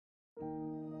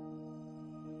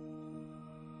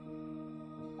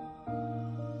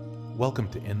Welcome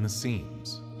to In the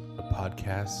Seams, a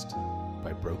podcast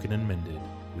by Broken and Mended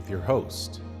with your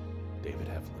host, David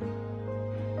Heflin.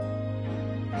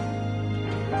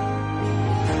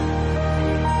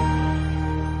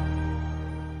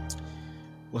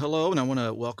 Well, hello, and I want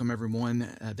to welcome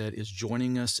everyone that is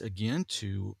joining us again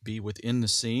to be within the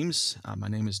Seams. My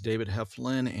name is David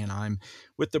Heflin, and I'm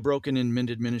with the Broken and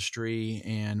Mended Ministry,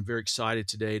 and very excited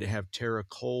today to have Tara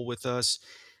Cole with us.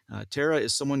 Tara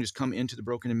is someone who's come into the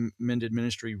Broken and Mended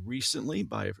Ministry recently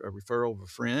by a referral of a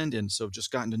friend, and so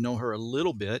just gotten to know her a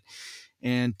little bit.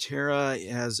 And Tara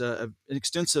has an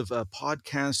extensive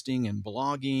podcasting and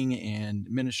blogging and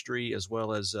ministry, as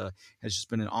well as has just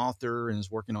been an author and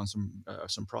is working on some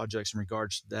projects in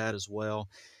regards to that as well.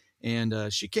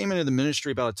 And she came into the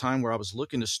ministry about a time where I was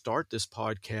looking to start this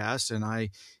podcast, and I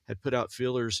had put out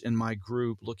feelers in my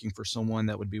group looking for someone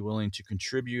that would be willing to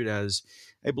contribute as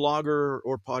a blogger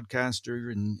or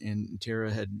podcaster. And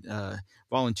Tara had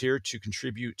volunteered to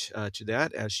contribute to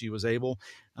that as she was able.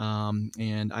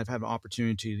 And I've had an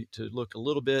opportunity to look a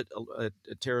little bit at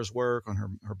Tara's work on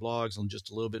her blogs and just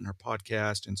a little bit in her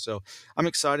podcast. And so I'm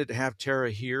excited to have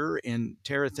Tara here. And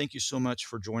Tara, thank you so much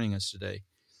for joining us today.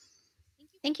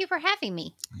 Thank you for having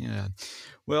me. Yeah.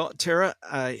 Well, Tara,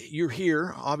 you're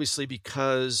here obviously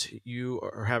because you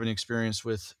are having experience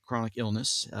with chronic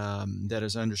illness. That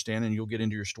is, I understand, and you'll get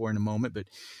into your story in a moment, but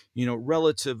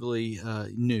relatively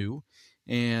new.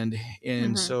 And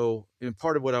and hmm so and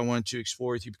part of what I wanted to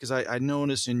explore with you, because I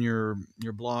notice in your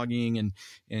blogging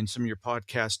and some of your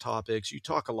podcast topics, you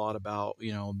talk a lot about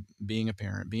being a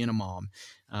parent, being a mom,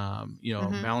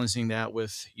 hmm balancing that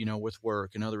with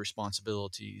work and other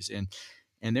responsibilities,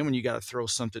 and then when you got to throw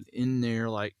something in there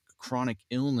like chronic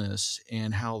illness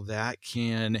and how that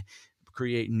can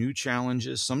create new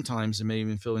challenges, sometimes it may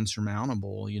even feel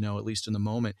insurmountable, at least in the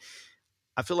moment.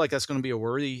 I feel like that's going to be a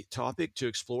worthy topic to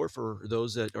explore for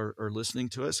those that are listening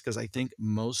to us, because I think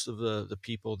most of the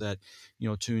people that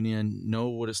tune in know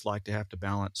what it's like to have to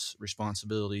balance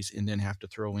responsibilities and then have to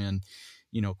throw in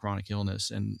chronic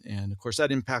illness, and of course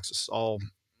that impacts us all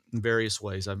in various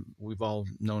ways. We've all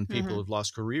known people hmm who've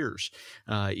lost careers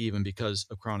even because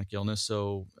of chronic illness.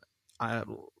 So I,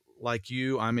 like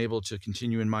you, I'm able to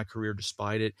continue in my career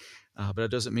despite it, but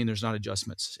it doesn't mean there's not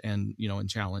adjustments and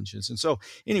challenges. And so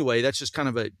anyway, that's just kind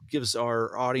of gives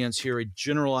our audience here a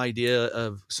general idea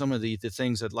of some of the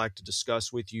things I'd like to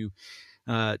discuss with you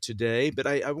today. But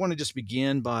I want to just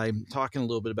begin by talking a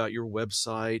little bit about your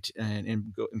website,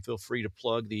 and feel free to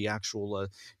plug the actual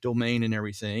domain and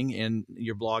everything, and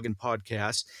your blog and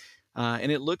podcast.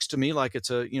 And it looks to me like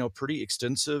it's a pretty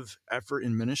extensive effort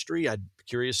in ministry. I'd be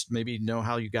curious maybe know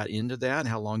how you got into that, and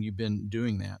how long you've been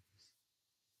doing that.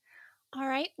 All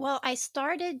right. Well, I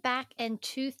started back in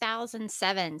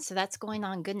 2007. So that's going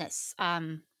on, goodness.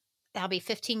 That'll be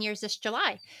 15 years this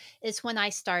July is when I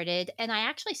started. And I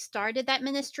actually started that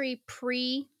ministry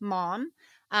pre mom,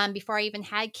 before I even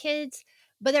had kids.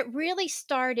 But it really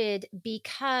started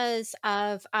because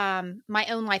of my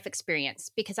own life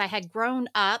experience, because I had grown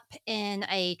up in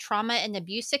a trauma and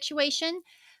abuse situation.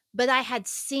 But I had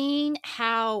seen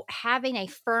how having a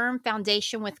firm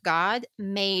foundation with God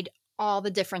made all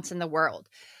the difference in the world.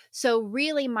 So,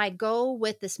 really, my goal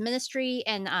with this ministry,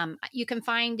 and you can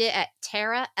find it at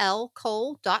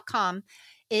taralcole.com,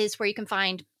 is where you can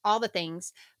find all the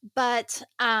things. But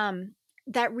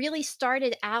that really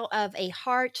started out of a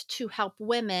heart to help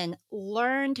women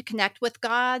learn to connect with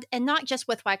God, and not just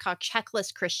with what I call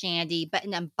checklist Christianity, but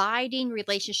an abiding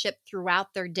relationship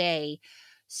throughout their day,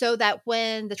 so that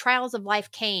when the trials of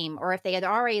life came, or if they had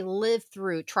already lived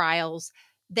through trials,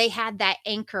 they had that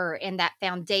anchor and that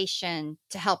foundation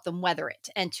to help them weather it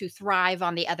and to thrive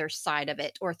on the other side of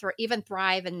it, or even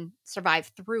thrive and survive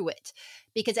through it,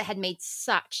 because it had made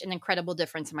such an incredible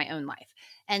difference in my own life.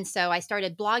 And so I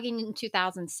started blogging in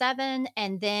 2007.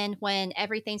 And then when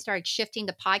everything started shifting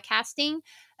to podcasting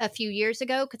a few years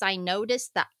ago, because I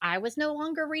noticed that I was no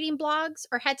longer reading blogs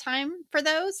or had time for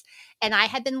those, and I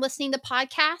had been listening to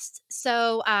podcasts.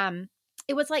 So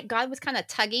it was like God was kind of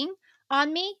tugging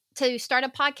on me to start a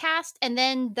podcast. And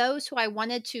then those who I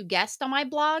wanted to guest on my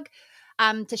blog,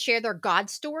 to share their God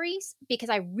stories, because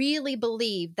I really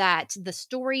believe that the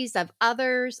stories of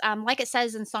others, like it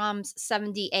says in Psalms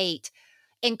 78,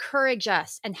 encourage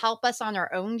us and help us on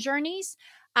our own journeys.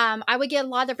 I would get a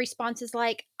lot of responses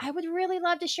like, I would really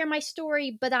love to share my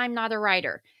story, but I'm not a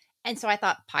writer. And so I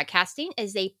thought podcasting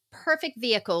is a perfect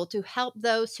vehicle to help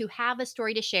those who have a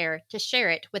story to share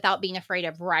it without being afraid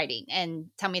of writing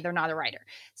and tell me they're not a writer.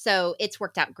 So it's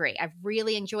worked out great. I've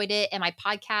really enjoyed it. And my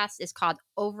podcast is called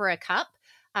Over a Cup.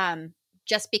 Um,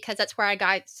 just because that's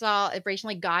where saw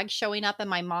originally God showing up in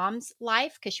my mom's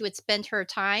life, because she would spend her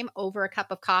time over a cup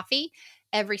of coffee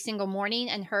every single morning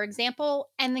in her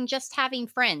example, and then just having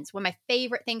friends. One of my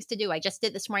favorite things to do, I just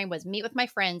did this morning, was meet with my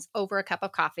friends over a cup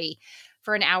of coffee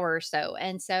for an hour or so.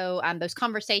 And so those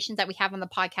conversations that we have on the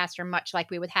podcast are much like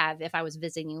we would have if I was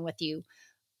visiting with you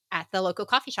at the local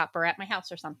coffee shop or at my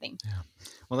house or something. Yeah.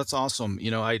 Well, that's awesome.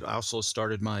 I also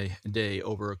started my day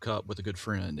over a cup with a good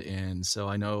friend, and so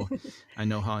I know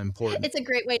how important It's a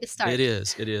great way to it start.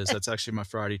 is. It is. That's actually my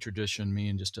Friday tradition. Me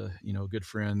and just a good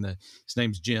friend. His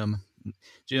name's Jim.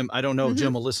 Jim, I don't know if Mhm.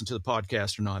 Jim will listen to the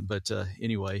podcast or not, but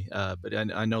anyway, but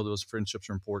I know those friendships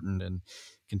are important, and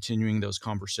continuing those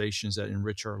conversations that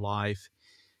enrich our life.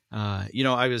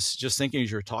 I was just thinking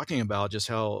as you were talking about just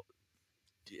how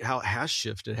it has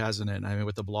shifted, hasn't it? I mean,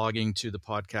 with the blogging to the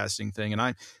podcasting thing, and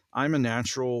I'm a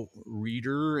natural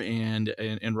reader and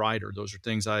writer. Those are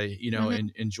things I Mhm.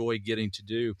 enjoy getting to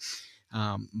do.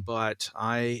 But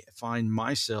I find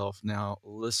myself now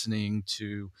listening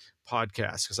to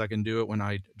podcasts because I can do it when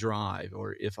I drive,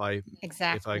 or if I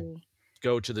Exactly.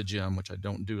 go to the gym, which I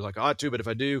don't do like I ought to, but if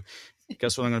I do,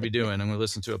 guess what I'm going to be doing? I'm going to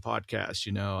listen to a podcast,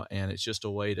 and it's just a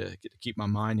way to keep my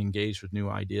mind engaged with new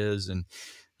ideas. And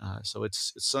so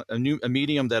it's a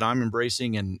medium that I'm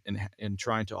embracing and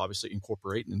trying to obviously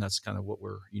incorporate, and that's kind of what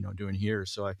we're doing here.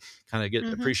 So I kind of get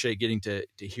Mhm. appreciate getting to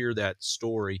hear that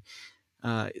story.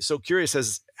 So curious,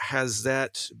 has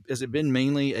it been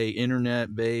mainly a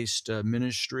internet based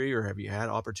ministry, or have you had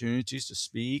opportunities to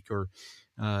speak or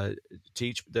uh,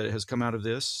 teach that has come out of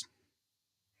this?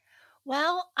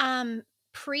 Well,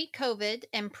 pre-COVID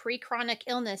and pre-chronic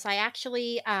illness, I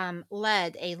actually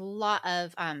led a lot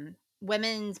of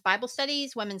women's Bible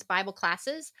studies, women's Bible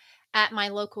classes at my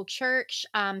local church.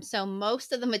 So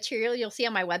most of the material you'll see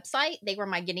on my website, they were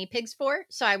my guinea pigs for.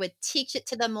 So I would teach it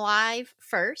to them live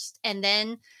first, and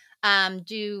then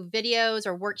do videos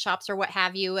or workshops or what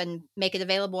have you, and make it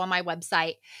available on my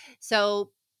website.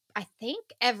 So I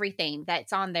think everything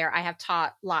that's on there I have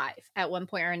taught live at one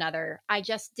point or another. I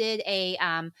just did a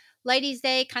ladies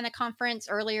day kind of conference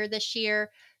earlier this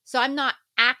year. So I'm not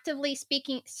actively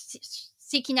seeking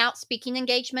out speaking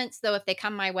engagements, though if they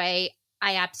come my way,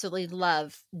 I absolutely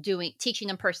love doing teaching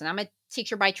in person. I'm a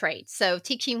teacher by trade. So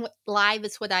teaching live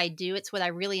is what I do. It's what I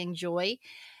really enjoy.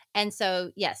 And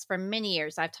so, yes, for many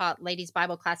years, I've taught ladies'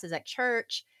 Bible classes at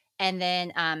church, and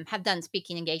then have done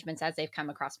speaking engagements as they've come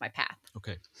across my path.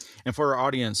 Okay, and for our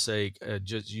audience sake,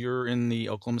 just you're in the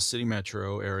Oklahoma City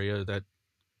metro area, is that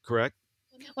correct?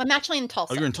 Well, I'm actually in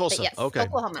Oh, you're Tulsa, in but Tulsa. yes, Okay,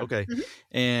 Oklahoma. okay, Mhm.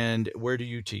 and where do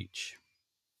you teach?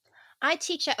 I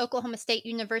teach at Oklahoma State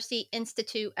University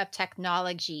Institute of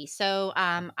Technology. So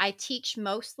I teach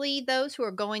mostly those who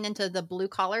are going into the blue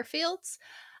collar fields,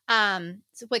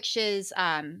 which is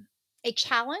a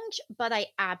challenge, but I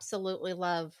absolutely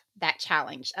love that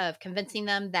challenge of convincing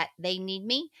them that they need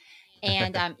me.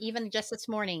 And even just this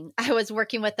morning, I was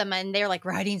working with them and they're like,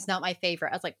 writing's not my favorite.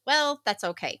 I was like, well, that's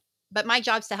okay. But my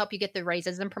job's to help you get the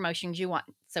raises and promotions you want.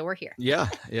 So we're here. Yeah,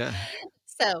 yeah.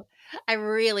 So I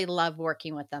really love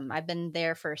working with them. I've been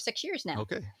there for 6 years now,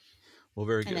 Okay. Well,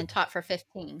 very and then good. taught for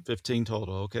 15. 15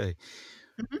 total. Okay.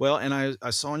 Mhm. Well, and I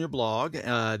saw on your blog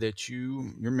that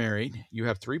you're married. You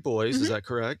have 3 boys, is Mhm. that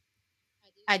correct?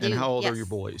 I And do, how old are your yes.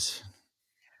 boys?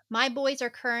 My boys are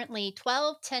currently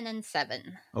 12, 10, and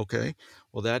 7. Okay.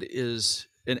 Well, that is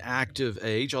an active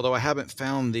age, although I haven't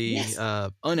found the Yes.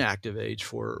 unactive age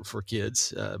for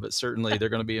kids, but certainly they're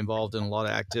going to be involved in a lot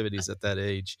of activities at that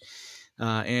age.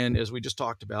 And as we just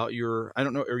talked about, I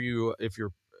don't know, are you, if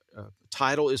your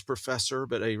title is professor,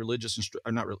 but a religious instructor,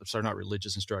 not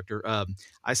religious instructor.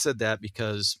 I said that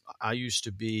because I used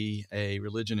to be a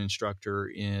religion instructor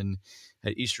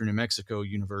at Eastern New Mexico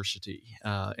University.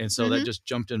 And so that Mhm. just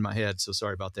jumped in my head. So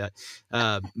sorry about that.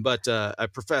 But a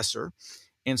professor.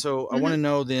 And so I want to Mhm.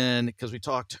 know then, because we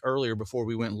talked earlier before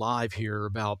we went live here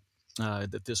about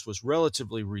that this was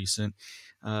relatively recent.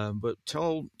 But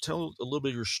tell a little bit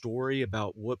of your story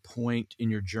about what point in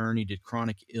your journey did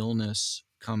chronic illness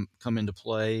come into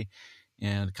play,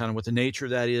 and kind of what the nature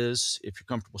of that is, if you're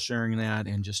comfortable sharing that,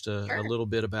 and just a Sure. little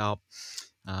bit about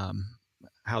um,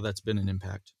 how that's been an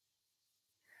impact.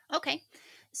 Okay.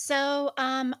 So,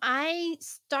 I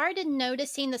started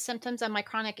noticing the symptoms of my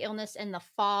chronic illness in the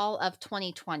fall of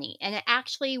 2020, and it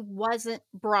actually wasn't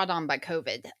brought on by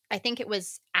COVID. I think it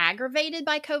was aggravated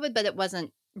by COVID, but it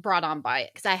wasn't brought on by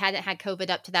it because I hadn't had COVID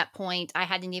up to that point. I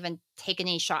hadn't even taken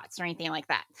any shots or anything like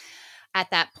that at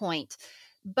that point.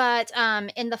 But,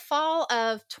 in the fall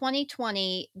of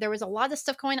 2020, there was a lot of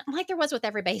stuff going on, like there was with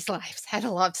everybody's lives, had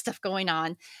a lot of stuff going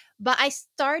on. But I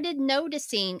started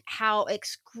noticing how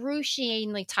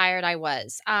excruciatingly tired I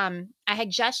was. I had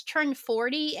just turned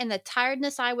 40, and the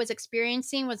tiredness I was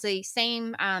experiencing was the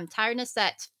same, tiredness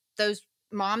that those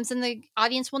moms in the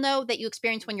audience will know that you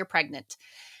experience when you're pregnant.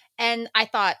 And I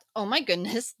thought, "Oh my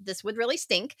goodness, this would really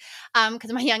stink,"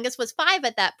 because my youngest was 5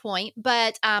 at that point,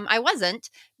 but, I wasn't.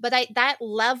 But I that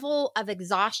level of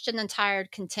exhaustion and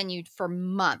tired continued for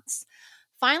months.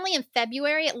 Finally, in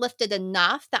February, it lifted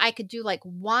enough that I could do, like,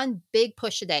 1 big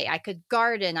push a day. I could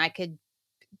garden, I could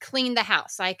clean the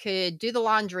house, I could do the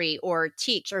laundry or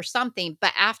teach or something,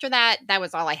 but after that, that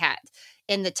was all I had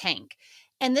in the tank.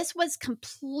 And this was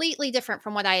completely different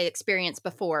from what I had experienced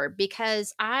before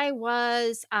because I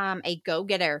was a go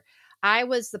getter. I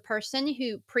was the person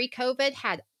who pre COVID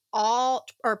had all,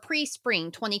 or pre spring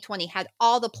 2020 had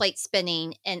all the plates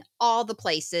spinning in all the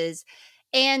places.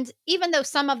 And even though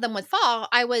some of them would fall,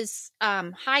 I was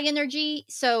high energy.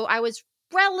 So I was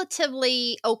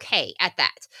relatively okay at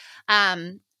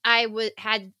that. I would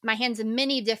had my hands in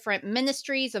many different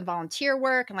ministries and volunteer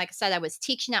work, and like I said, I was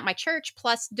teaching at my church,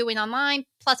 plus doing online,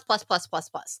 plus, plus, plus, plus,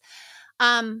 plus.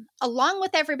 Along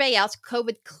with everybody else,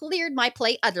 COVID cleared my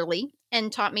plate utterly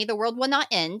and taught me the world would not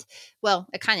end. Well,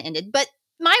 it kind of ended, but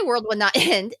my world would not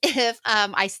end if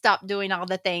I stopped doing all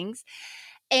the things.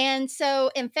 And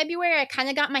so in February, I kind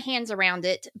of got my hands around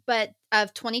it, but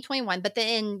of 2021. But then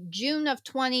in June of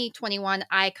 2021,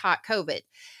 I caught COVID.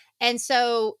 And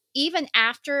so even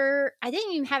after I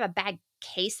didn't even have a bad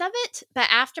case of it, but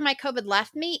after my COVID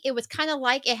left me, it was kind of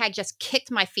like it had just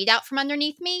kicked my feet out from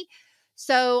underneath me.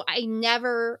 So I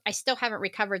still haven't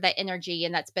recovered that energy.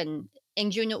 And that's been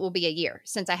in June, it will be a year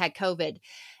since I had COVID.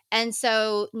 And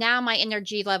so now my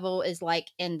energy level is like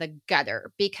in the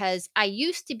gutter because I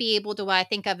used to be able to what I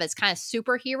think of as kind of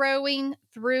superheroing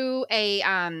through a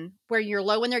where you're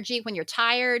low energy when you're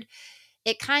tired.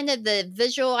 It kind of the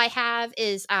visual I have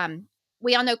is,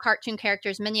 we all know cartoon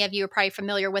characters. Many of you are probably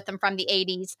familiar with them from the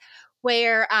 80s,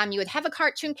 where you would have a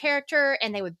cartoon character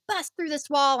and they would bust through this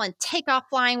wall and take off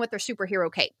flying with their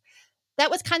superhero cape.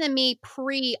 That was kind of me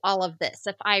pre all of this.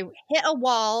 If I hit a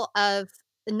wall of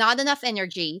not enough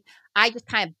energy, I just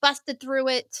kind of busted through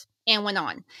it and went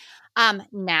on.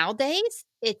 Nowadays,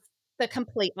 it's the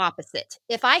complete opposite.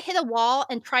 If I hit a wall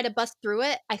and try to bust through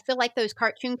it, I feel like those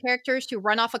cartoon characters who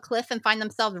run off a cliff and find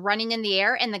themselves running in the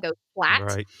air and then go flat.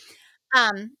 Right.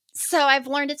 So I've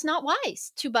learned it's not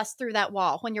wise to bust through that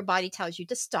wall when your body tells you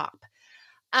to stop.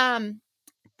 Um,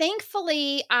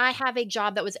 Thankfully, I have a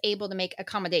job that was able to make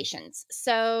accommodations.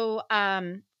 So,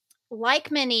 like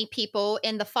many people,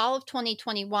 in the fall of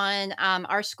 2021,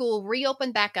 our school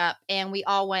reopened back up and we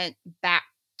all went back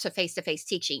to face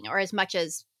teaching, or as much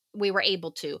as we were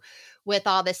able to, with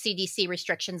all the CDC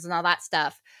restrictions and all that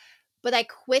stuff. But I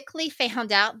quickly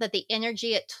found out that the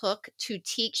energy it took to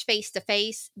teach face to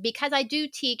face, because I do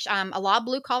teach a lot of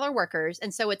blue collar workers.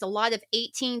 And so it's a lot of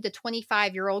 18 to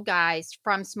 25-year-old guys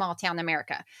from small town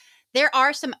America. There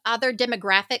are some other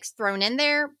demographics thrown in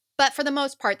there, but for the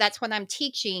most part, that's what I'm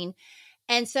teaching.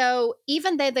 And so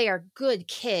even though they are good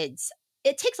kids,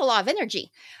 it takes a lot of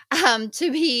energy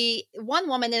to be one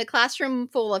woman in a classroom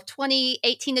full of 20,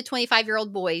 18 to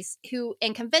 25-year-old boys who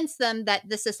and convince them that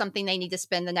this is something they need to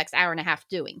spend the next hour and a half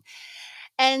doing.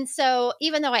 And so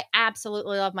even though I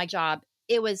absolutely love my job,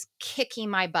 it was kicking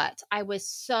my butt. I was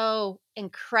so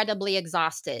incredibly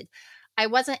exhausted. I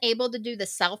wasn't able to do the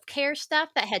self-care stuff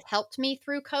that had helped me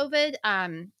through COVID.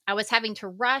 I was having to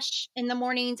rush in the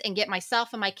mornings and get myself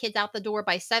and my kids out the door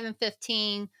by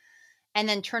 7:15 and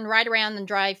then turn right around and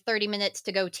drive 30 minutes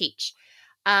to go teach.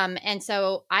 And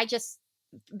so I just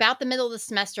about the middle of the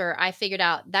semester, I figured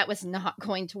out that was not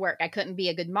going to work. I couldn't be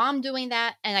a good mom doing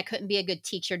that, and I couldn't be a good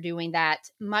teacher doing that,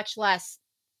 much less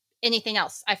anything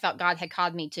else I felt God had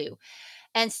called me to.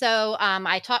 And so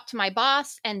I talked to my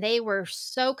boss, and they were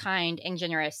so kind and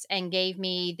generous and gave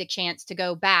me the chance to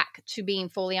go back to being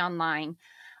fully online.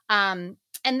 And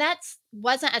that's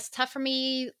wasn't as tough for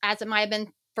me as it might have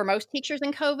been for most teachers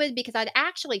in COVID because I'd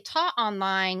actually taught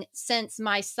online since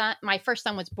my first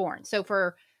son was born. So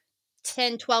for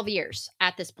 10, 12 years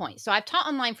at this point. So I've taught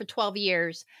online for 12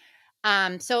 years.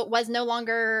 So it was no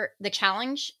longer the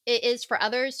challenge it is for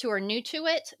others who are new to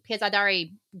it because I'd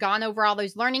already gone over all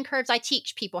those learning curves. I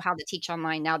teach people how to teach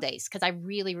online nowadays because I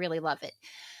really, really love it.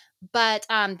 But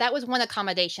that was one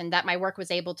accommodation that my work was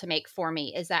able to make for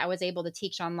me is that I was able to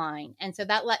teach online. And so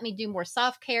that let me do more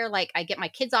self care. Like I get my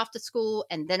kids off to school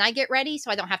and then I get ready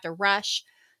so I don't have to rush.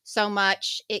 so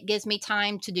much. It gives me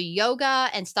time to do yoga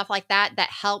and stuff like that that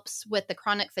helps with the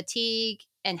chronic fatigue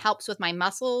and helps with my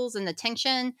muscles and the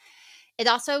tension. It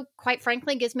also, quite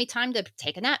frankly, gives me time to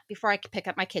take a nap before I pick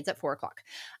up my kids at 4 o'clock,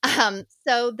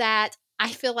 so that I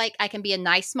feel like I can be a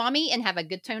nice mommy and have a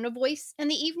good tone of voice in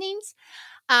the evenings.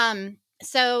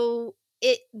 So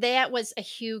that was a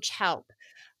huge help.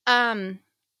 Um,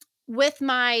 with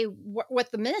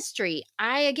with the ministry,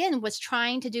 I again was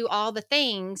trying to do all the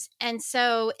things, and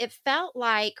so it felt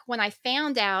like when I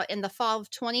found out in the fall of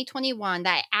 2021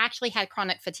 that I actually had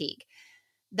chronic fatigue,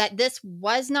 that this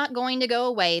was not going to go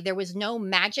away. There was no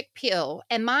magic pill.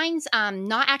 And mine's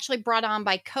not actually brought on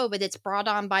by COVID, it's brought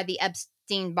on by the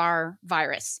Epstein Barr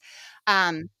virus.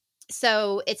 Um,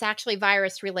 so it's actually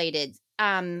virus related.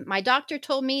 My doctor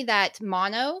told me that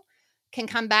mono can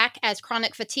come back as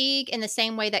chronic fatigue in the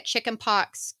same way that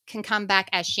chickenpox can come back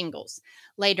as shingles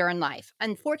later in life.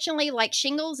 Unfortunately, like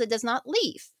shingles, it does not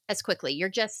leave as quickly. You're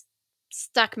just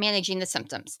stuck managing the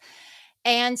symptoms.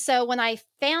 And so when I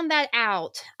found that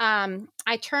out,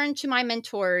 I turned to my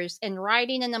mentors in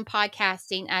writing and in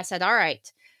podcasting. I said, all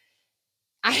right,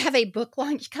 I have a book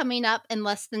launch coming up in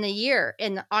less than a year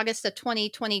in August of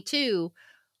 2022.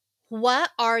 What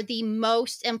are the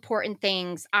most important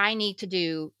things I need to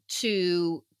do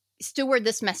to steward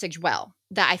this message well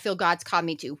that I feel God's called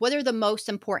me to? What are the most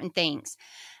important things?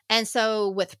 And so,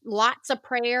 with lots of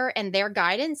prayer and their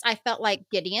guidance, I felt like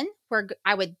Gideon, where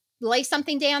I would lay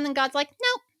something down and God's like,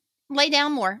 nope, lay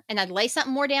down more. And I'd lay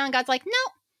something more down. God's like,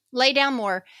 nope, lay down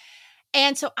more.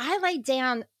 And so I laid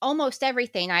down almost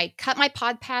everything. I cut my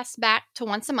podcast back to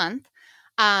once a month.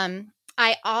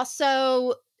 I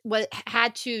also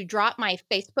had to drop my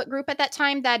Facebook group at that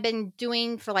time that I'd been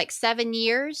doing for like 7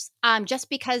 years, just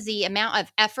because the amount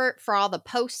of effort for all the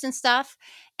posts and stuff,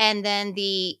 and then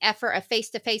the effort of face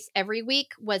to face every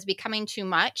week was becoming too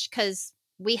much because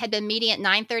we had been meeting at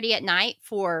 9:30 at night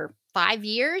for 5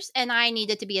 years, and I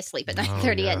needed to be asleep at Oh 9:30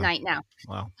 at yeah. night now.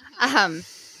 Wow. Um,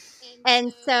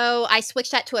 and so I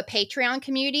switched that to a Patreon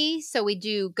community. So we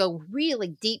do go really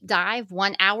deep dive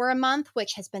 1 hour a month,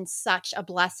 which has been such a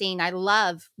blessing. I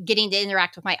love getting to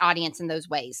interact with my audience in those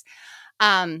ways.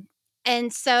 Um,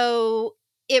 and so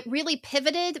it really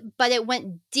pivoted, but it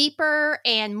went deeper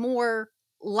and more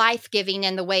life giving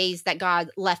in the ways that God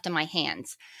left in my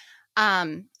hands.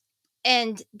 Um,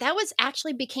 and that was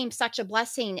actually became such a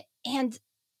blessing. And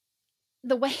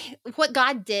the way what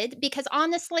God did, because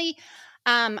honestly,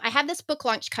 I have this book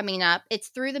launch coming up. It's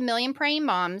through the Million Praying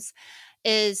Moms,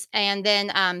 is and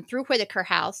then through Whitaker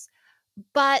House.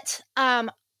 But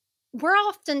we're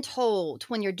often told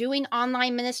when you're doing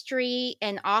online ministry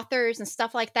and authors and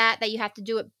stuff like that, that you have to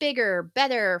do it bigger,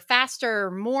 better, faster,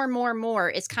 more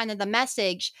is kind of the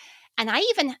message. And I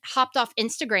even hopped off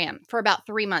Instagram for about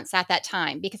 3 months at that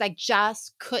time because I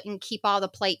just couldn't keep all the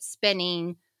plates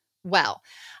spinning well.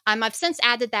 I've since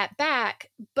added that back,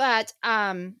 but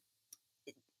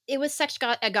it was such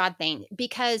a God thing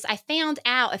because I found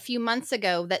out a few months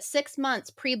ago that 6 months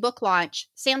pre book launch,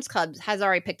 Sam's Club has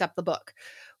already picked up the book,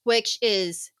 which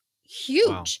is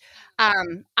Wow. huge.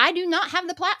 I do not have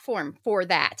the platform for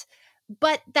that,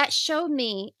 but that showed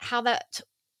me how that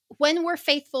when we're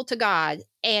faithful to God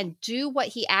and do what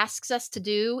He asks us to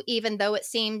do, even though it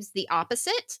seems the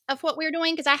opposite of what we're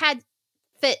doing, because I had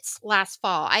fits last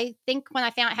fall. I think when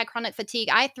I found I had chronic fatigue,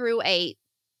 I threw a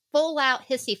full out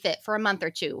hissy fit for a month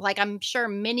or two, like I'm sure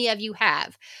many of you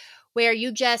have, where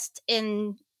you just,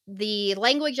 in the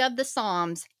language of the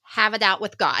Psalms, have it out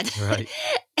with God. Right.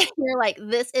 And you're like,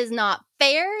 this is not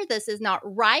fair. This is not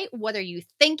right. What are you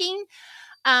thinking?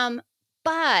 Um,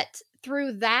 but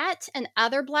through that and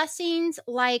other blessings,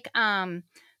 like,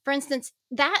 for instance,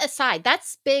 that aside,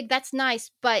 that's big, that's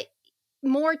nice, but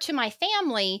more to my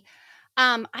family,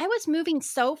 I was moving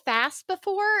so fast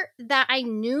before that I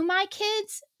knew my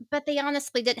kids, but they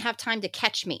honestly didn't have time to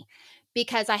catch me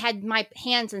because I had my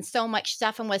hands in so much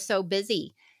stuff and was so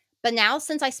busy. But now,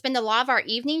 since I spend a lot of our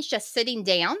evenings just sitting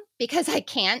down because I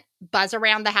can't buzz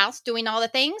around the house doing all the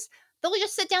things, they'll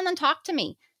just sit down and talk to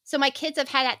me. So my kids have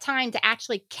had that time to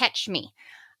actually catch me.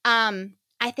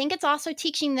 I think it's also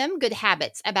teaching them good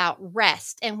habits about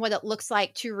rest and what it looks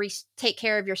like to take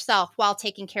care of yourself while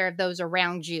taking care of those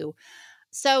around you.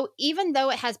 So even though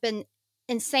it has been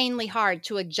insanely hard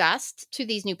to adjust to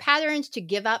these new patterns, to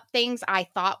give up things I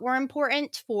thought were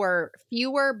important for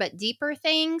fewer but deeper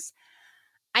things,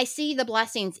 I see the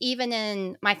blessings even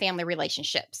in my family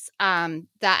relationships. That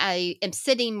I am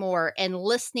sitting more and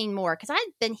listening more because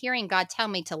I've been hearing God tell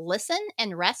me to listen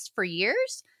and rest for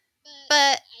years,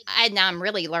 but now I'm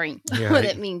really learning Yeah. what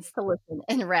it means to listen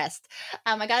and rest.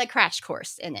 I got a crash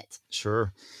course in it.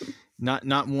 Sure.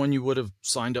 not one you would have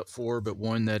signed up for, but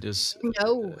one that is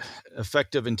No.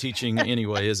 effective in teaching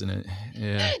anyway, isn't it?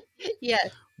 Yeah.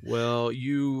 Yes. Well,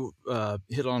 you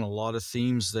hit on a lot of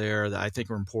themes there that I think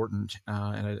are important,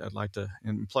 and I'd like to.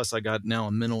 And plus, I got now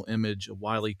a mental image of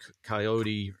Wile E.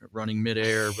 Coyote running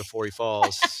midair before he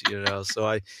falls. So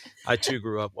I too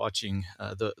grew up watching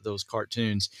those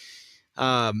cartoons.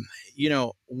 Um,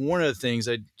 One of the things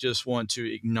I just want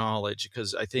to acknowledge,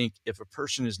 because I think if a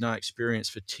person has not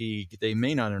experienced fatigue, they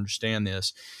may not understand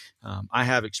this. I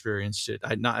have experienced it.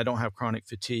 I don't have chronic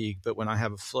fatigue, but when I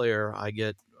have a flare, I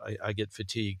get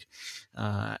fatigued,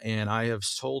 and I have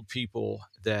told people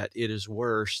that it is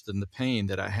worse than the pain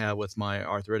that I have with my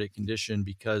arthritic condition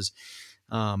because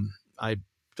I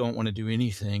don't want to do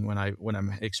anything when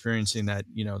I'm experiencing that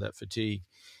fatigue.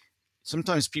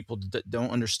 Sometimes people don't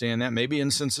understand that, maybe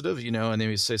insensitive, and they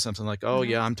would say something like, "Oh Mhm,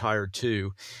 yeah, I'm tired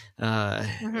too,"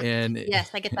 mhm. and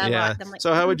Yes, I get that a lot. yeah. I'm like,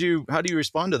 So "Mhm." how do you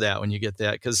respond to that when you get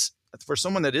that? Because for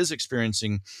someone that is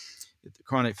experiencing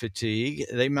chronic fatigue,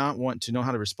 they might want to know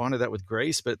how to respond to that with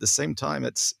grace, but at the same time,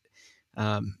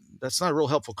 that's not a real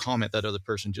helpful comment that other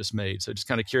person just made. So just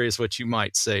kind of curious what you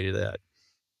might say to that.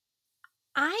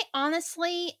 I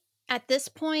honestly, at this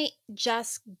point,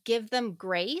 just give them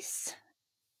grace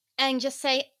and just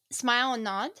say smile and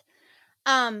nod.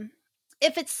 Um,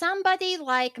 if it's somebody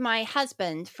like my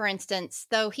husband, for instance,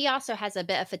 though he also has a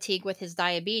bit of fatigue with his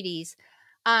diabetes,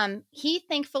 he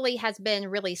thankfully has been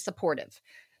really supportive.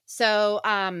 So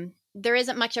there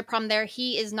isn't much of a problem there.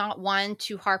 He is not one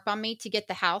to harp on me to get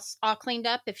the house all cleaned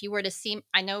up. If you were to see,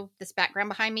 I know this background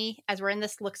behind me as we're in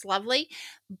this looks lovely,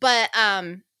 but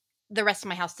the rest of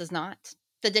my house does not.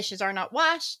 The dishes are not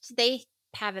washed. They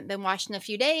haven't been washed in a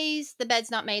few days. The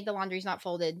bed's not made. The laundry's not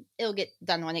folded. It'll get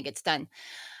done when it gets done.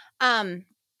 Um,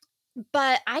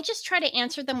 but I just try to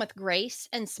answer them with grace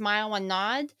and smile and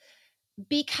nod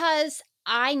because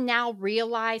I now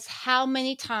realize how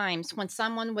many times when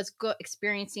someone was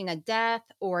experiencing a death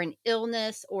or an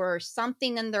illness or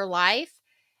something in their life,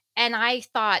 and I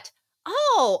thought,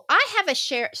 oh, I have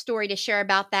a story to share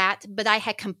about that, but I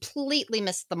had completely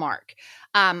missed the mark.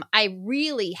 I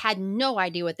really had no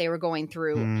idea what they were going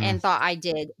through Mm, and thought I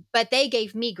did, but they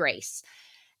gave me grace.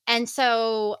 And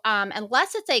so,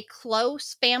 unless it's a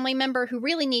close family member who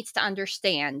really needs to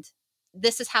understand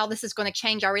this is how this is going to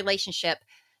change our relationship,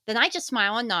 then I just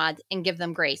smile and nod and give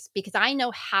them grace because I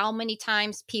know how many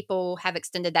times people have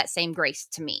extended that same grace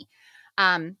to me.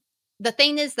 Um, the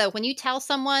thing is, though, when you tell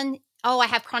someone, oh, I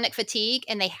have chronic fatigue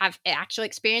and they have actual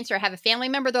experience or have a family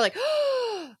member, they're like,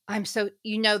 oh, I'm so,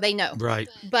 they know. right.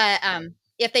 But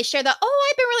if they share the, oh,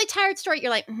 I've been really tired story,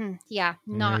 you're like, yeah,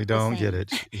 Yeah, not you the don't get same.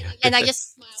 it. Yeah. And I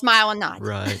just smile and nod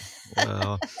Right.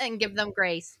 Well, and give them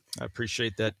grace. I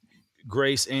appreciate that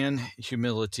grace and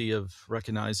humility of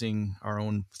recognizing our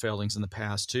own failings in the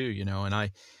past too, and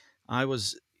I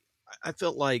was I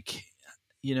felt like,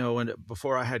 and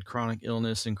before I had chronic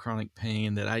illness and chronic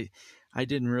pain that I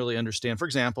didn't really understand. For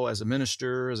example, as a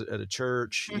minister at a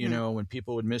church, Mhm, when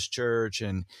people would miss church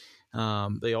and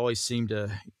they always seem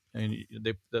to, and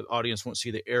the audience won't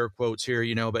see the air quotes here,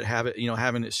 but have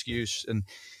an excuse.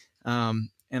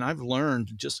 And I've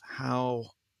learned just how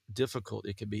difficult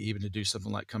it can be even to do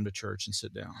something like come to church and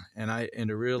sit down, and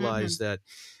to realize mhm, that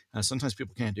sometimes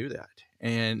people can't do that,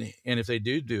 and if they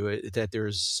do it, that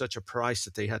there's such a price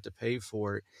that they have to pay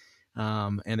for it,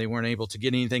 and they weren't able to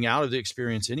get anything out of the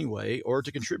experience anyway, or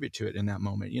to contribute to it in that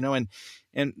moment,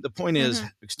 and the point is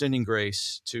mhm, extending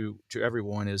grace to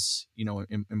everyone is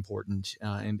important,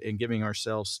 and giving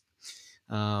ourselves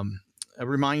um, a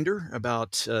reminder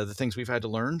about the things we've had to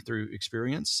learn through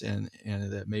experience, and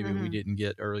that maybe we mhm, didn't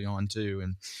get early on too.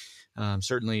 And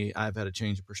certainly, I've had a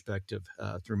change of perspective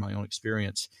through my own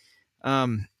experience.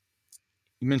 Um,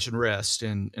 you mentioned rest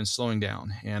and slowing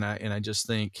down, and I just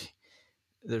think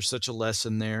there's such a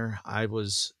lesson there. I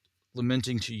was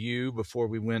lamenting to you before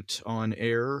we went on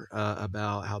air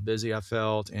about how busy I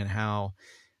felt and how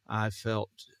I felt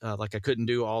like I couldn't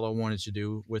do all I wanted to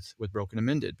do with Broken and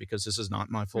Mended because this is not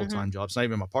my full mhm, time job. It's not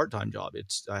even my part time job.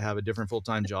 I have a different full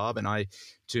time job, and I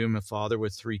too am a father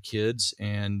with three kids,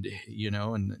 and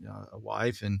a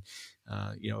wife, and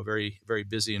a very very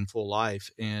busy and full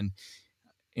life,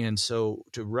 and so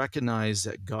to recognize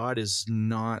that God is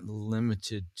not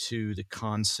limited to the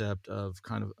concept of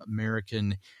kind of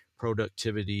American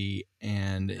productivity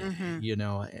and mhm.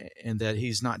 and that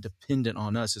he's not dependent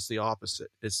on us. It's the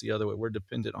opposite. It's the other way. We're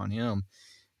dependent on him,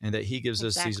 and that he gives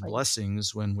us these Exactly.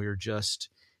 blessings when we're just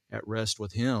at rest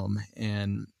with him,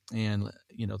 and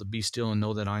the be still and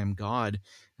know that I am God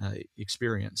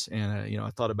experience. And I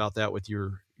thought about that with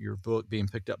your book being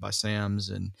picked up by Sam's,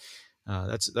 and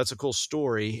That's a cool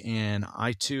story, and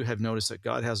I too have noticed that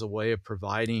God has a way of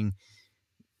providing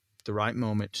the right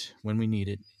moment when we need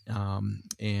it,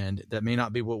 and that may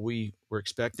not be what we were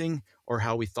expecting or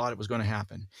how we thought it was going to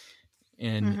happen,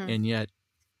 Mhm. and yet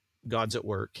God's at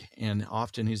work, and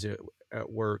often He's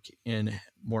at work in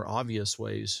more obvious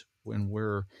ways when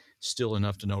we're still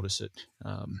enough to notice it. So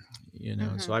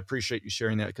Mhm. I appreciate you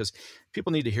sharing that because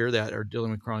people need to hear that are dealing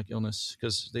with chronic illness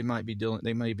because they may be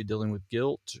dealing with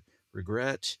guilt,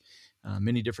 regret,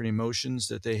 many different emotions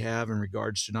that they have in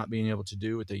regards to not being able to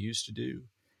do what they used to do.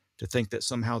 To think that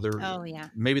somehow Oh, yeah.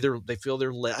 they feel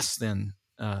they're less than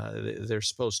they're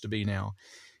supposed to be now,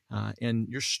 and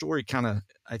your story kind of,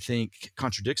 I think,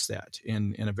 contradicts that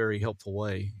in a very helpful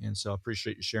way. And so I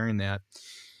appreciate you sharing that.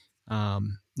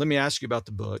 Let me ask you about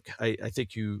the book. I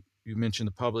think you mentioned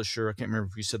the publisher. I can't remember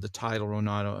if you said the title or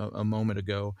not a moment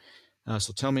ago.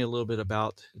 So tell me a little bit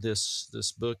about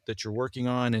this book that you're working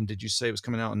on. And did you say it was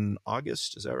coming out in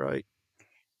August? Is that right?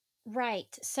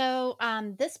 Right. So,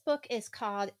 this book is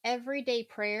called Everyday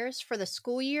Prayers for the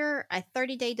School Year, a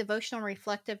 30-day devotional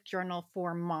reflective journal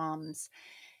for moms.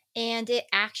 And it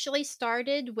actually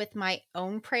started with my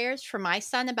own prayers for my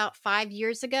son about 5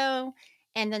 years ago.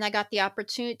 And then I got the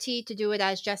opportunity to do it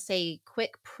as just a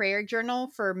quick prayer journal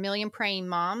for Million Praying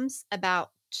Moms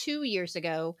about 2 years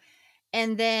ago.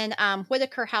 And then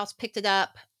Whitaker House picked it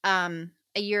up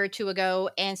a year or two ago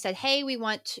and said, "Hey, we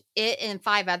want it in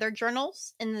five other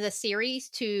journals in the series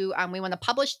to we want to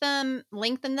publish them,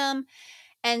 lengthen them."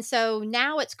 And so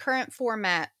now its current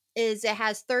format is it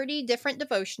has 30 different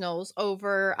devotionals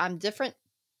over different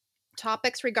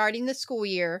topics regarding the school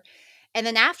year. And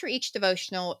then after each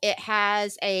devotional, it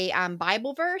has a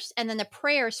Bible verse and then a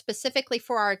prayer specifically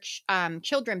for our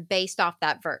children based off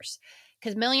that verse.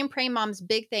 Because Million Praying Mom's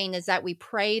big thing is that we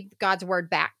pray God's word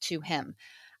back to Him,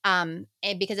 and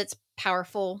because it's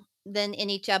powerful than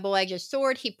any double-edged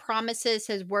sword, He promises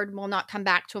His word will not come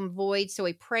back to Him void. So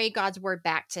we pray God's word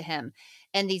back to Him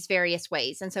in these various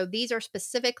ways. And so these are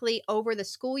specifically over the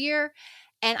school year,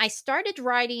 and I started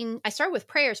with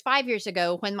prayers 5 years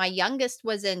ago when my youngest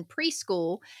was in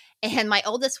preschool and my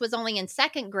oldest was only in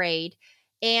 2nd grade,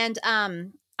 and,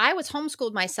 I was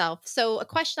homeschooled myself. So a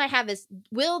question I have is,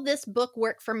 will this book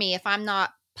work for me if I'm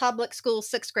not public school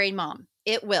 6th grade mom?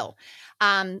 It will.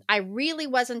 I really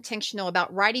was intentional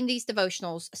about writing these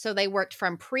devotionals so they worked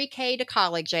from pre-K to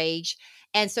college age,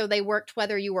 and so they worked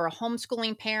whether you were a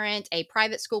homeschooling parent, a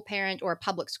private school parent, or a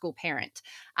public school parent,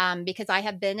 because I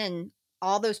have been in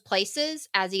all those places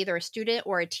as either a student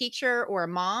or a teacher or a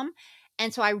mom.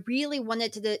 And so I really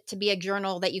wanted to be a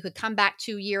journal that you could come back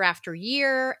to year after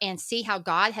year and see how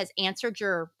God has answered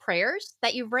your prayers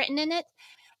that you've written in it,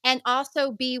 and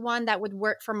also be one that would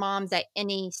work for moms at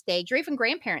any stage or even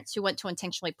grandparents who want to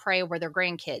intentionally pray over their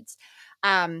grandkids.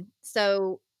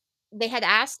 So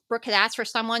Brooke had asked for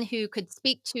someone who could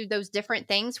speak to those different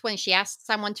things when she asked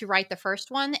someone to write the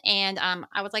first one. And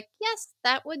I was like, yes,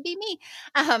 that would be me.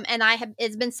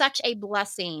 It's been such a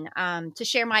blessing to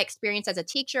share my experience as a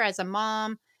teacher, as a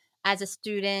mom, as a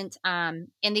student,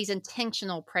 in these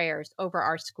intentional prayers over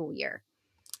our school year.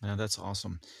 That's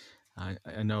awesome.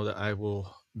 I know that I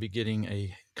will be getting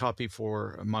a copy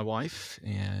for my wife,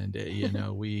 and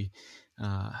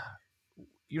uh,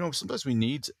 sometimes we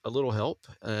need a little help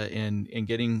in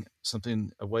getting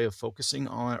something, a way of focusing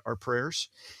on our prayers,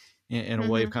 and a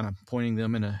way of Hmm. kind of pointing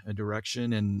them in a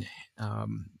direction. And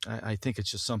I think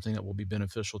it's just something that will be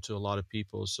beneficial to a lot of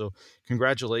people. So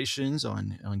congratulations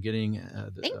on getting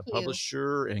Thank a you.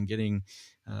 publisher and getting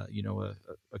a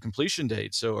completion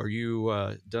date. So are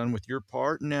you done with your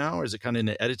part now, or is it kind of in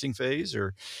the editing phase,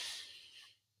 or?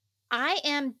 I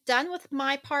am done with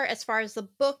my part as far as the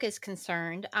book is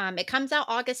concerned. It comes out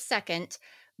August 2nd,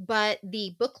 but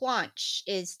the book launch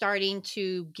is starting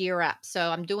to gear up.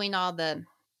 So I'm doing all the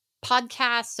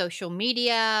podcasts, social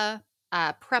media,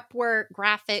 prep work,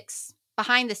 graphics,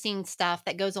 behind the scenes stuff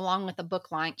that goes along with the book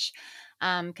launch.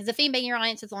 Because if anybody in your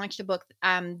audience has launched a book,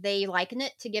 they liken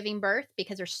it to giving birth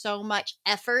because there's so much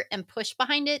effort and push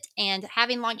behind it. And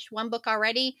having launched one book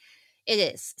already, it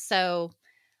is. So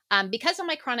because of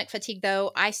my chronic fatigue,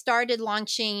 though, I started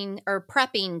launching or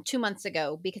prepping 2 months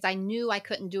ago because I knew I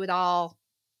couldn't do it all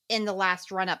in the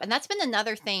last run up. And that's been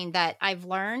another thing that I've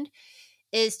learned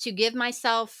is to give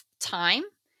myself time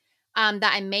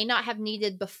that I may not have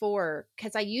needed before.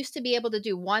 Because I used to be able to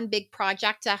do one big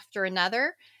project after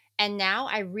another. And now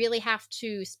I really have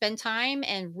to spend time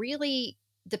and really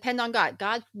depend on God.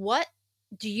 God, what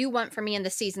do you want from me in the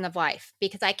season of life?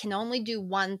 Because I can only do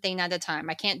one thing at a time.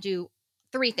 I can't do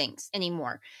three things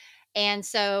anymore. And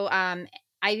so I've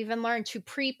even learned to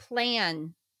pre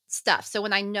plan stuff. So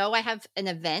when I know I have an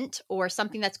event or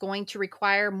something that's going to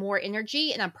require more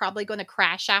energy and I'm probably going to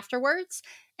crash afterwards,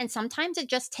 and sometimes it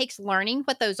just takes learning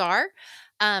what those are.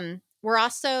 We're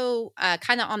also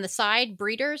kind of on the side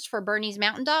breeders for Bernese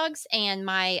Mountain Dogs, and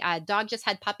my dog just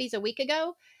had puppies a week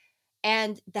ago,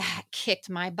 and that kicked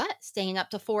my butt staying up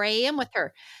to 4 a.m. with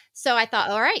her. So I thought,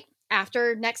 all right,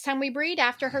 after next time we breed,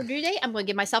 after her due date, I'm going to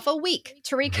give myself a week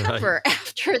to Right. recover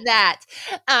after that.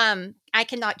 I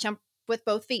cannot jump with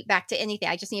both feet back to anything.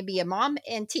 I just need to be a mom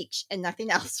and teach and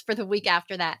nothing else for the week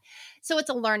after that. So it's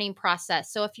a learning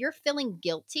process. So if you're feeling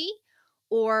guilty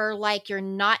or like you're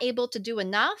not able to do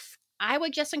enough, I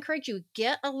would just encourage you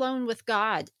get alone with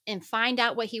God and find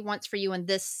out what he wants for you in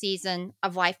this season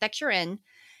of life that you're in,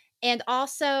 and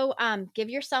also, give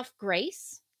yourself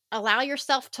grace. Allow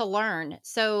yourself to learn.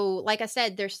 So, like I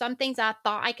said, there's some things I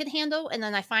thought I could handle, and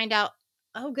then I find out,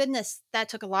 oh goodness, that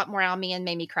took a lot more out of me and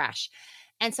made me crash.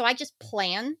 And so I just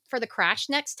plan for the crash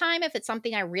next time. If it's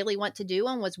something I really want to do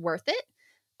and was worth it,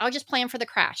 I'll just plan for the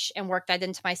crash and work that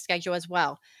into my schedule as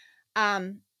well.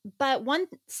 Um, but one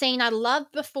saying I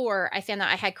loved before I found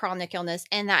out I had chronic illness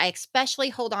and that I especially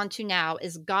hold on to now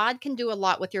is God can do a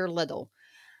lot with your little.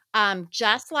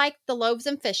 Just like the loaves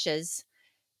and fishes,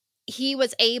 he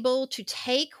was able to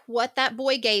take what that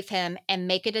boy gave him and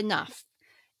make it enough.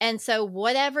 And so,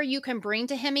 whatever you can bring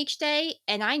to him each day,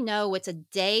 and I know it's a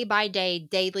day by day,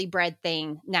 daily bread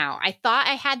thing now. I thought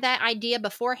I had that idea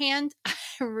beforehand. I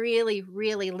really,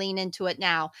 really lean into it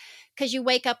now because you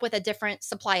wake up with a different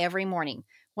supply every morning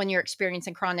when you're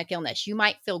experiencing chronic illness. You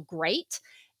might feel great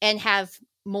and have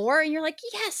more, and you're like,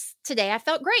 yes, today I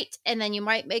felt great. And then you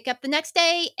might wake up the next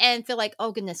day and feel like,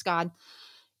 oh, goodness, God,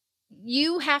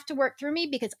 you have to work through me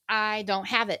because I don't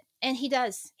have it. And he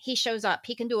does. He shows up.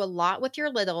 He can do a lot with your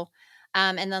little,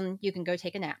 and then you can go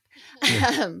take a nap.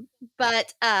 Yeah. um,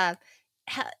 but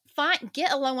find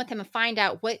get alone with him and find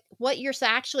out what you're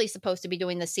actually supposed to be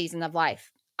doing this season of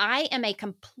life. I am a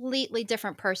completely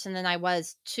different person than I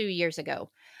was 2 years ago.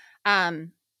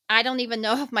 Um, I don't even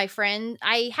know if my friend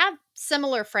I have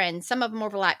similar friends, some of them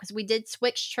overlap because we did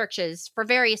switch churches for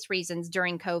various reasons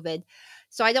during COVID.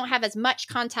 So I don't have as much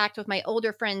contact with my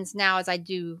older friends now as I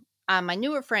do my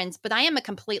newer friends, but I am a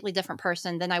completely different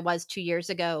person than I was 2 years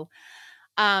ago.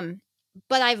 Um,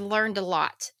 but I've learned a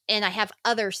lot and I have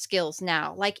other skills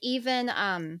now. Like even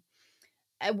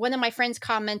one of my friends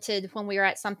commented when we were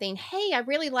at something, hey, I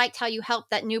really liked how you helped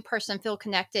that new person feel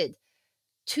connected.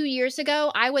 2 years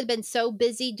ago, I would have been so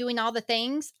busy doing all the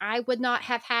things, I would not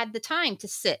have had the time to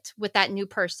sit with that new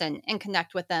person and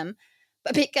connect with them.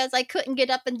 But because I couldn't get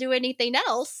up and do anything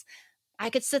else, I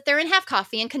could sit there and have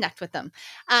coffee and connect with them,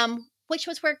 which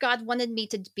was where God wanted me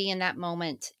to be in that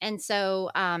moment. And so,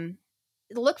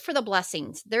 look for the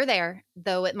blessings. They're there,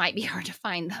 though it might be hard to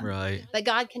find them. Right. But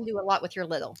God can do a lot with your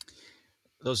little.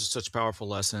 Those are such powerful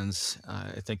lessons.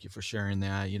 Thank you for sharing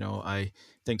that. I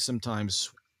think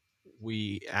sometimes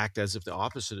we act as if the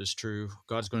opposite is true.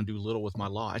 God's going to do little with my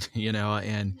lot,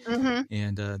 Mhm.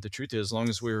 and the truth is, as long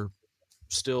as we're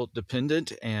still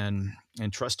dependent and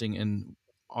trusting in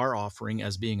our offering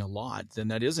as being a lot, then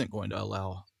that isn't going to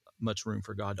allow much room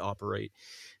for God to operate.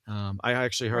 I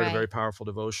actually heard a very Right. powerful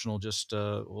devotional just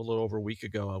a little over a week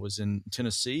ago. I was in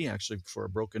Tennessee actually for a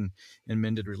Broken and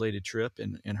Mended related trip,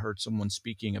 and heard someone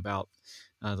speaking about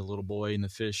the little boy and the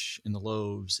fish and the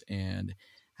loaves, and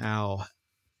how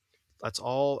that's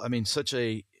all. I mean, such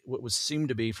a what would seem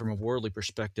to be from a worldly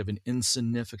perspective an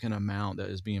insignificant amount that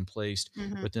is being placed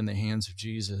Mhm. within the hands of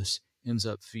Jesus ends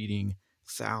up feeding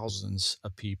thousands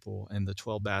of people, and the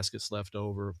 12 baskets left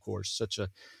over, of course, such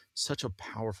a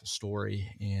powerful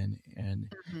story. And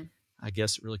Mhm. I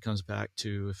guess it really comes back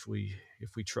to if we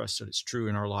trust that it's true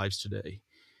in our lives today.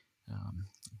 um,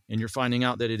 and you're finding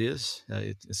out that it is.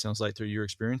 It sounds like through your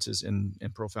experiences in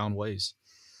profound ways.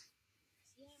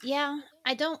 Yeah,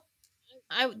 I don't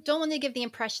want to give the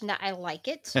impression that I like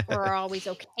it or are always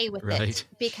okay with it Right.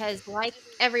 because, like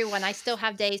everyone, I still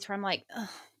have days where I'm like,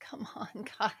 oh, come on,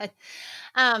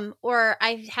 God. Or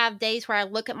I have days where I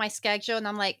look at my schedule and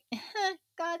I'm like,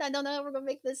 God, I don't know if we're gonna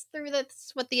make this through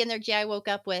this with the energy I woke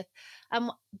up with.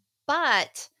 Um,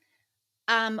 but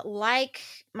like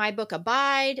my book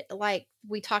Abide, like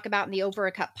we talk about in the Over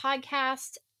a Cup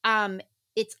podcast,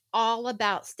 it's all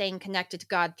about staying connected to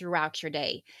God throughout your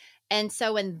day. And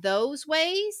so in those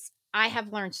ways, I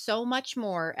have learned so much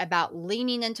more about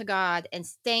leaning into God and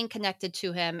staying connected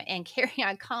to him and carrying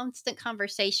a constant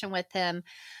conversation with him,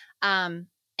 um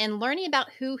and learning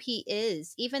about who he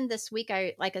is. Even this week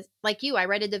I like you, I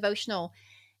read a devotional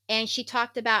and she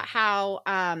talked about how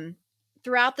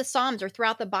throughout the Psalms or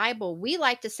throughout the Bible, we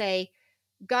like to say,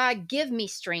 God give me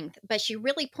strength, but she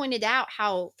really pointed out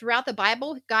how throughout the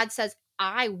Bible, God says,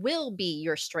 I will be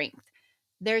your strength.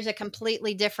 There's a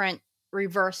completely different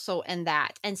reversal in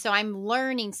that. And so I'm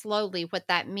learning slowly what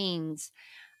that means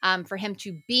for him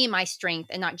to be my strength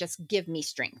and not just give me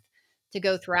strength to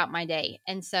go throughout my day.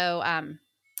 And so,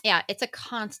 yeah, it's a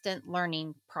constant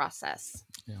learning process.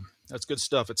 Yeah, that's good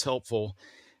stuff. It's helpful.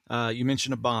 You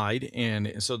mentioned abide,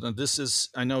 and so this is.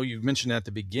 I know you mentioned at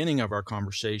the beginning of our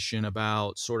conversation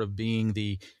about sort of being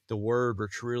the word, but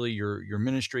really your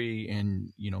ministry,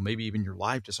 and maybe even your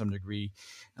life to some degree,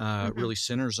 Mhm. really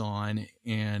centers on.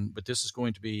 And but this is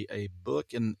going to be a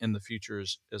book in the future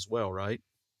as well, right?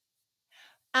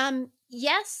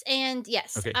 Yes and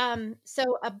yes. Okay.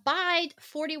 So Abide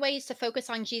 40 Ways to Focus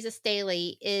on Jesus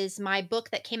Daily is my book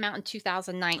that came out in Oh, okay.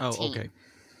 2019.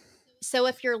 So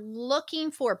if you're looking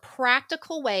for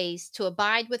practical ways to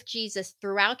abide with Jesus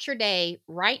throughout your day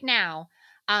right now,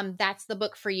 that's the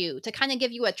book for you. To kind of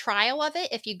give you a trial of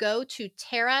it, if you go to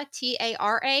Tara,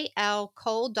 Taral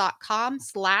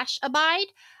Cole.com/abide,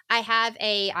 I have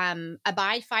a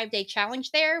abide 5-day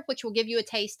challenge there, which will give you a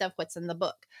taste of what's in the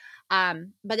book.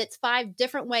 But it's 5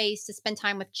 different ways to spend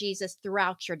time with Jesus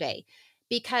throughout your day.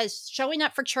 Because showing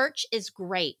up for church is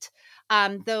great.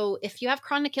 Though, if you have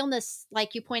chronic illness,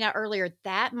 like you point out earlier,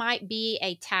 that might be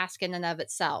a task in and of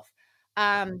itself.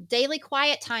 Daily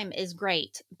quiet time is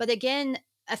great. But again,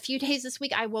 a few days this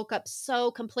week, I woke up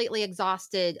so completely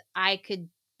exhausted, I could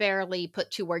barely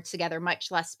put 2 words together,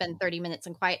 much less spend 30 minutes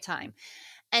in quiet time.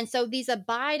 And so these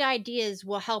abide ideas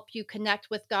will help you connect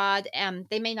with God.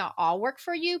 They may not all work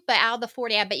for you, but out of the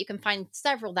 40, I bet you can find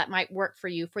several that might work for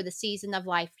you for the season of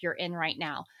life you're in right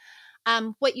now.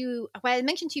 What I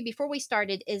mentioned to you before we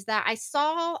started is that I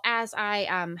saw, as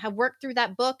I have worked through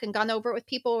that book and gone over it with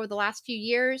people over the last few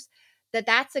years, that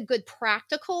that's a good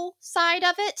practical side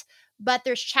of it, but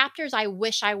there's chapters I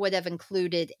wish I would have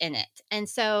included in it. And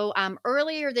so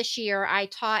earlier this year I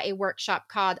taught a workshop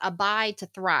called Abide to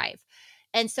Thrive.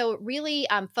 And so it really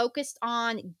focused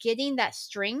on getting that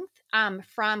strength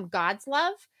from God's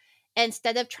love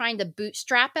instead of trying to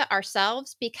bootstrap it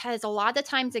ourselves. Because a lot of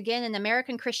times, again, in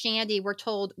American Christianity, we're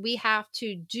told we have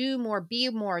to do more, be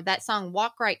more. That song,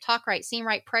 Walk Right, Talk Right, Sing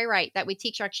Right, Pray Right, that we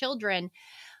teach our children.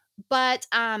 But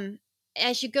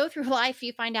as you go through life,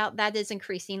 you find out that is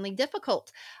increasingly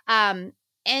difficult. Um,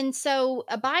 and so,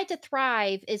 Abide to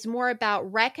Thrive is more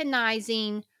about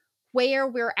recognizing where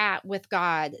we're at with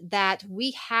God, that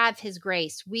we have His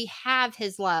grace, we have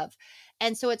His love.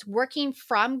 And so, it's working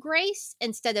from grace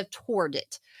instead of toward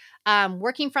it.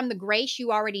 Working from the grace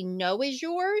you already know is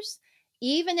yours,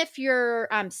 even if you're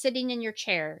sitting in your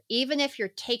chair, even if you're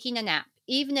taking a nap,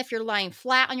 even if you're lying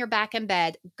flat on your back in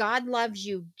bed, God loves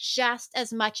you just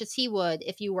as much as He would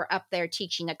if you were up there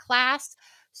teaching a class,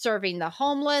 serving the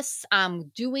homeless,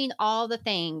 doing all the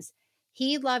things.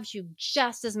 He loves you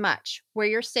just as much where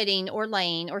you're sitting or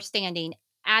laying or standing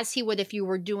as He would if you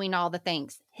were doing all the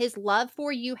things. His love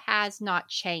for you has not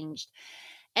changed.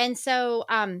 And so,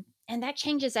 and that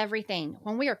changes everything.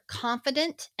 When we are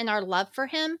confident in our love for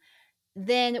Him,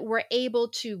 then we're able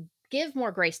to give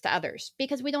more grace to others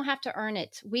because we don't have to earn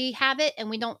it. We have it and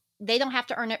they don't have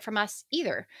to earn it from us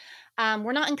either.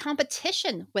 We're not in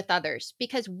competition with others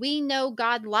because we know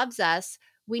God loves us.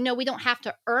 We know we don't have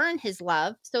to earn his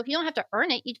love. So if you don't have to earn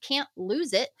it, you can't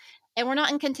lose it. And we're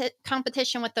not in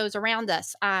competition with those around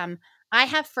us. I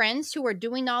have friends who are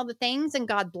doing all the things and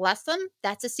God bless them.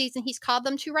 That's a season he's called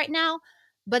them to right now.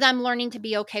 But I'm learning to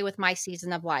be okay with my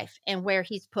season of life and where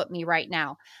he's put me right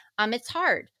now. It's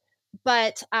hard,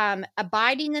 but,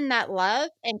 abiding in that love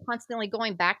and constantly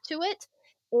going back to it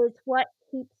is what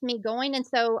keeps me going. And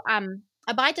so,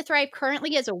 Abide to Thrive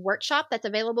currently is a workshop that's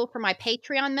available for my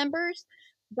Patreon members.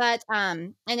 But,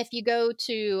 and if you go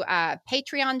to,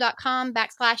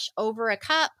 patreon.com/over a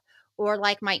cup, or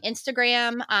like my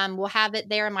Instagram, we'll have it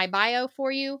there in my bio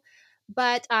for you.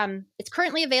 But, it's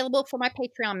currently available for my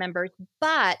Patreon members.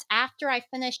 But after I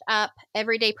finish up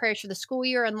Everyday Prayers for the school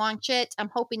year and launch it, I'm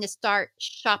hoping to start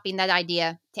shopping that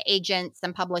idea to agents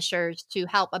and publishers to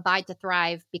help Abide to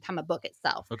Thrive become a book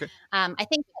itself. Okay. I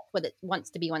think that's what it wants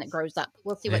to be when it grows up.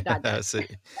 We'll see what God I does. see.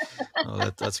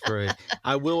 Oh, that's great.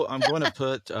 I'm going to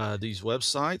put these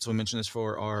websites. We mentioned this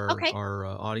for our Okay. our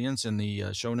audience in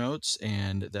the show notes,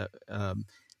 and that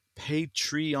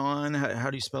Patreon. How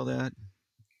do you spell that?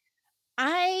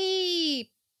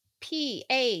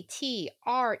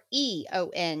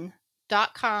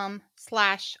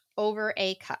 IPATREON.com/over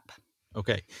a cup.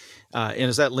 Okay, and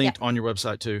is that Yep. linked on your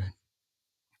website too?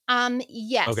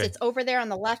 Yes, Okay. it's over there on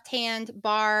the left-hand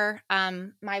bar.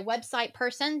 My website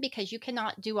person, because you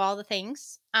cannot do all the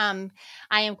things, I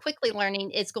am quickly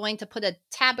learning is going to put a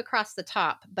tab across the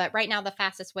top, but right now the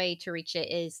fastest way to reach it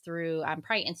is through,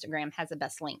 probably Instagram has the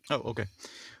best link. Oh, okay.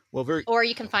 Well, very Or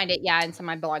you can find it, yeah, in some of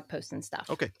my blog posts and stuff.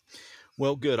 okay.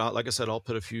 Well, good. Like I said, I'll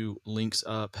put a few links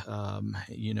up.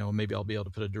 Maybe I'll be able to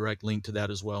put a direct link to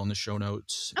that as well in the show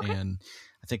notes, Okay. and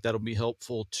I think that'll be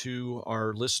helpful to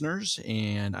our listeners.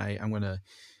 And I'm going to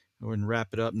go ahead and wrap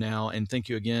it up now. And thank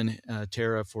you again,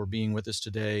 Tara, for being with us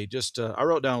today. Just I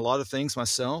wrote down a lot of things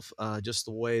myself. Just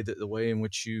the way in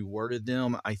which you worded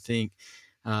them, I think.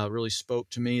 Really spoke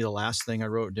to me. The last thing I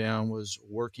wrote down was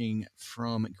working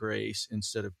from grace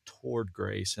instead of toward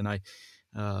grace, and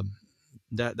um,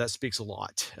 that speaks a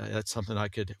lot. That's something I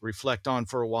could reflect on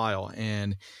for a while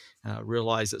and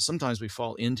realize that sometimes we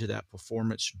fall into that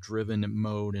performance-driven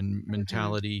mode and Mhm.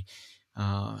 mentality,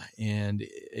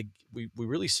 we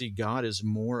really see God as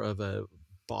more of a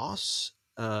boss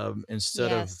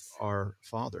instead of Yes. our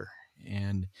Father,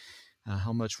 and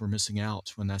how much we're missing out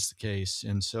when that's the case.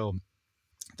 And so,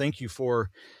 thank you for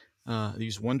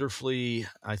these wonderfully,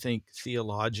 I think,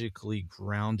 theologically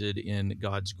grounded in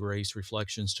God's grace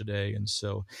reflections today. And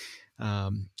so I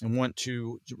want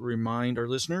to remind our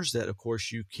listeners that, of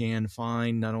course, you can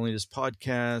find not only this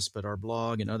podcast, but our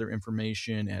blog and other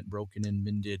information at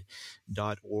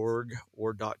brokenandmended.org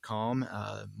or .com.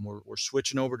 We're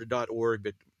switching over to .org,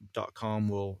 but .com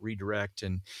will redirect,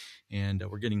 and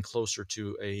we're getting closer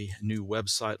to a new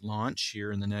website launch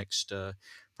here in the next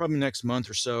probably next month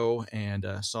or so, and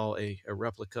saw a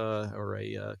replica or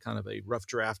a kind of a rough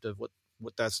draft of what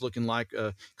that's looking like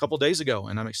a couple days ago,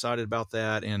 and I'm excited about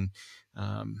that. And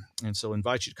so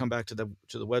invite you to come back to the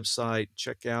website,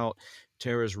 check out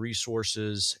Tara's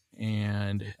resources,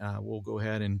 and we'll go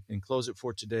ahead and close it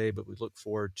for today. But we look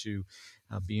forward to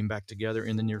being back together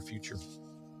in the near future.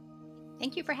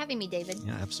 Thank you for having me, David.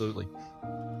 Yeah, absolutely.